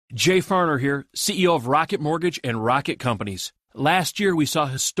Jay Farner here, CEO of Rocket Mortgage and Rocket Companies. Last year, we saw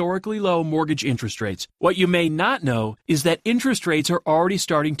historically low mortgage interest rates. What you may not know is that interest rates are already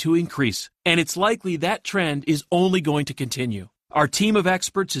starting to increase, and it's likely that trend is only going to continue. Our team of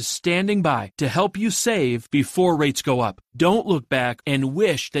experts is standing by to help you save before rates go up. Don't look back and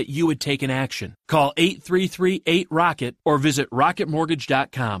wish that you had taken action. Call 833-8ROCKET or visit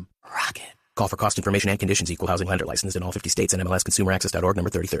rocketmortgage.com. Rocket. Call for cost information and conditions. Equal housing lender licensed in all 50 states and MLSConsumerAccess.org number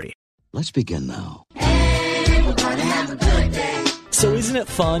 3030. Let's begin now. Hey, we're gonna have a good day. So isn't it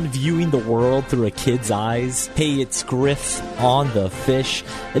fun viewing the world through a kid's eyes? Hey, it's Griff on the Fish.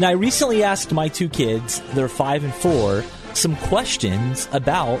 And I recently asked my two kids, they're 5 and 4, some questions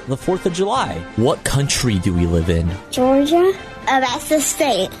about the 4th of July. What country do we live in? Georgia. That's the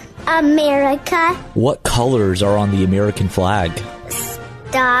state. America. What colors are on the American flag?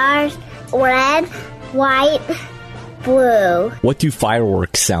 Stars. Red. White. Blue. What do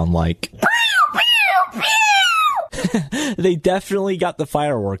fireworks sound like? They definitely got the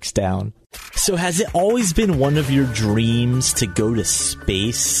fireworks down. So has it always been one of your dreams to go to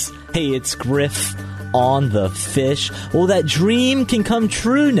space? Hey, it's Griff on the Fish. Well, that dream can come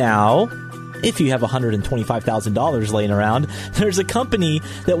true now. If you have $125,000 laying around, there's a company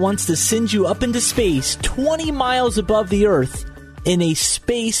that wants to send you up into space 20 miles above the Earth in a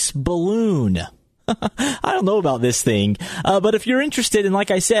space balloon. I don't know about this thing, but if you're interested, and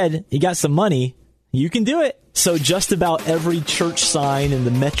like I said, you got some money, you can do it. So just about every church sign in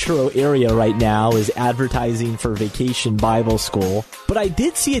the metro area right now is advertising for Vacation Bible School. But I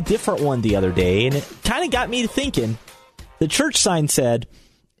did see a different one the other day, and it kind of got me thinking. The church sign said,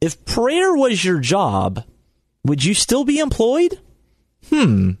 if prayer was your job, would you still be employed?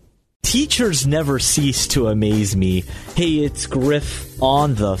 Teachers never cease to amaze me. Hey, it's Griff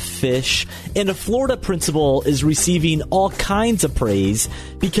on the Fish. And a Florida principal is receiving all kinds of praise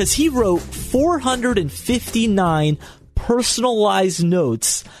because he wrote 459 personalized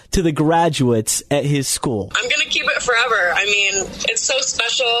notes to the graduates at his school. I'm going to keep it forever. I mean, it's so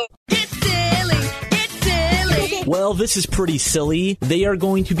special. It's silly. It's silly. Well, this is pretty silly. They are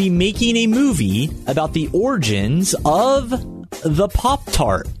going to be making a movie about the origins of the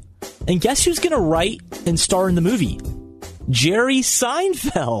Pop-Tart. And guess who's going to write and star in the movie? Jerry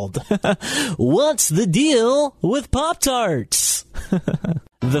Seinfeld. What's the deal with Pop-Tarts?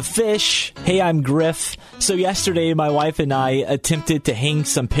 The Fish. Hey, I'm Griff. So yesterday, my wife and I attempted to hang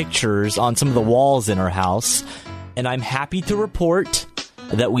some pictures on some of the walls in our house. And I'm happy to report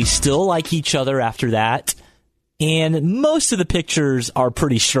that we still like each other after that. And most of the pictures are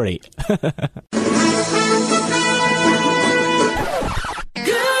pretty straight.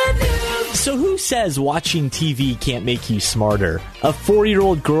 So who says watching TV can't make you smarter? A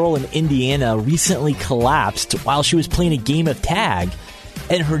 4-year-old girl in Indiana recently collapsed while she was playing a game of tag,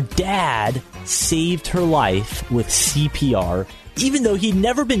 and her dad saved her life with CPR. Even though he'd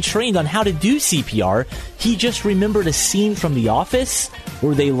never been trained on how to do CPR, he just remembered a scene from The Office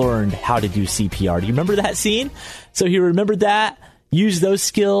where they learned how to do CPR. Do you remember that scene? So he remembered that, used those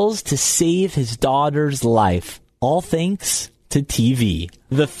skills to save his daughter's life. All thanks to TV.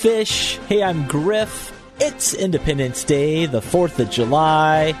 The Fish. Hey, I'm Griff. It's Independence Day, the 4th of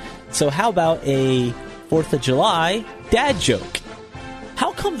July. So how about a 4th of July dad joke?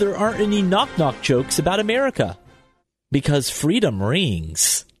 How come there aren't any knock-knock jokes about America? Because freedom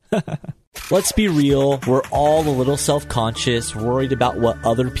rings. Let's be real. We're all a little self-conscious, worried about what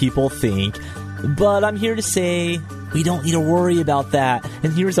other people think. But I'm here to say we don't need to worry about that.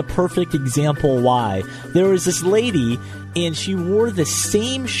 And here's a perfect example why. There was this lady, and she wore the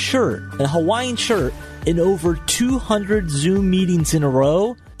same shirt, a Hawaiian shirt, in over 200 Zoom meetings in a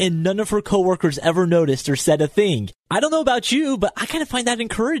row, and none of her coworkers ever noticed or said a thing. I don't know about you, but I kind of find that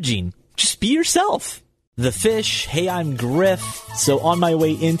encouraging. Just be yourself. The Fish. Hey, I'm Griff. So on my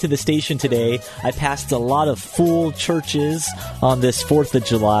way into the station today, I passed a lot of full churches on this 4th of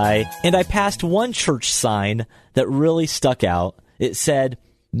July, and I passed one church sign that really stuck out. It said,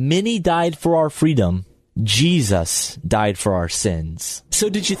 "Many died for our freedom. Jesus died for our sins." So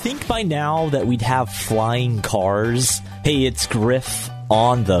did you think by now that we'd have flying cars? Hey, it's Griff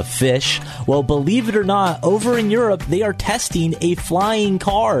on the Fish. Well, believe it or not, over in Europe, they are testing a flying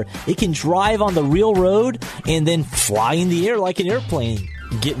car. It can drive on the real road and then fly in the air like an airplane.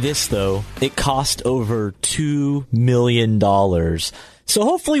 Get this, though. It cost over $2 million. So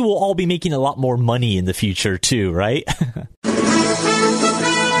hopefully we'll all be making a lot more money in the future, too, right?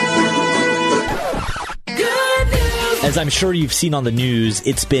 As I'm sure you've seen on the news,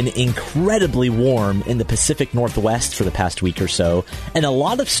 it's been incredibly warm in the Pacific Northwest for the past week or so, and a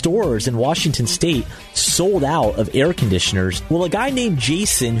lot of stores in Washington state sold out of air conditioners. Well, a guy named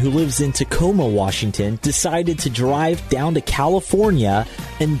Jason who lives in Tacoma, Washington, decided to drive down to California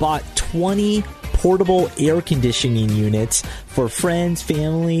and bought 20 portable air conditioning units for friends,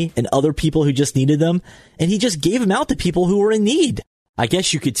 family, and other people who just needed them, and he just gave them out to people who were in need. I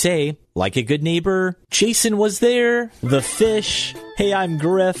guess you could say, like a good neighbor, Jason was there, the fish, hey, I'm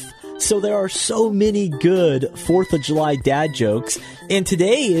Griff. So there are so many good 4th of July dad jokes, and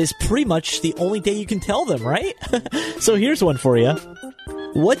today is pretty much the only day you can tell them, right? So here's one for you.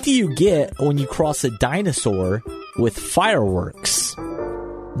 What do you get when you cross a dinosaur with fireworks?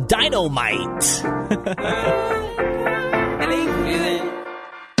 Dynamite!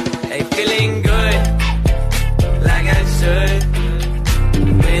 Feeling good, like I should.